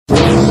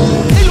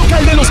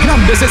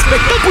grandes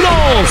espectáculos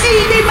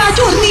El de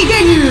mayor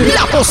nivel.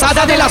 La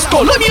Posada de las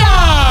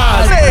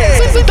Colonias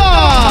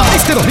presenta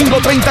este domingo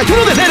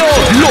 31 de enero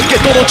lo que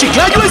todo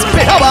Chiclayo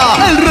esperaba: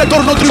 el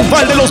retorno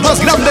triunfal de los más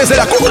grandes de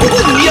la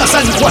cumbia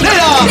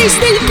sanjuanera.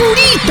 Desde el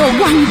purito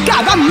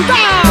Huancabamba.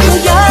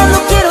 Yo ya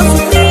no quiero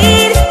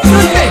sufrir.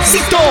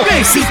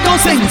 Besito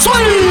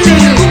sensual.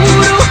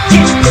 Seguro que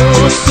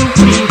no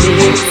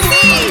sufriré.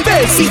 Sí,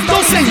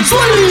 Besito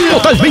sensual.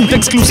 Totalmente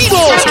exclusivos.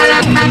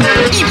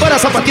 Y para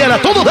zapatear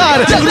a todo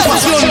dar, la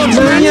agrupación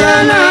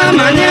Mañana.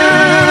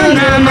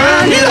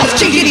 Los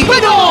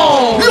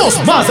Chiquiriperos,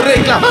 los más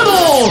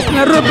reclamados.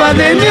 La ropa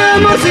de mi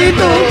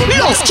amorcito.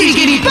 Los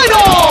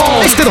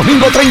Chiquiriperos. Este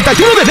domingo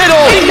 31 de enero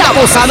en la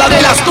Posada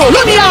de las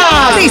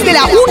Colonias. Desde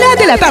la 1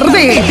 de la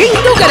tarde.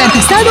 Evento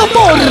garantizado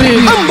por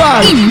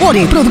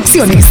E.I.R.L y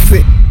Producciones.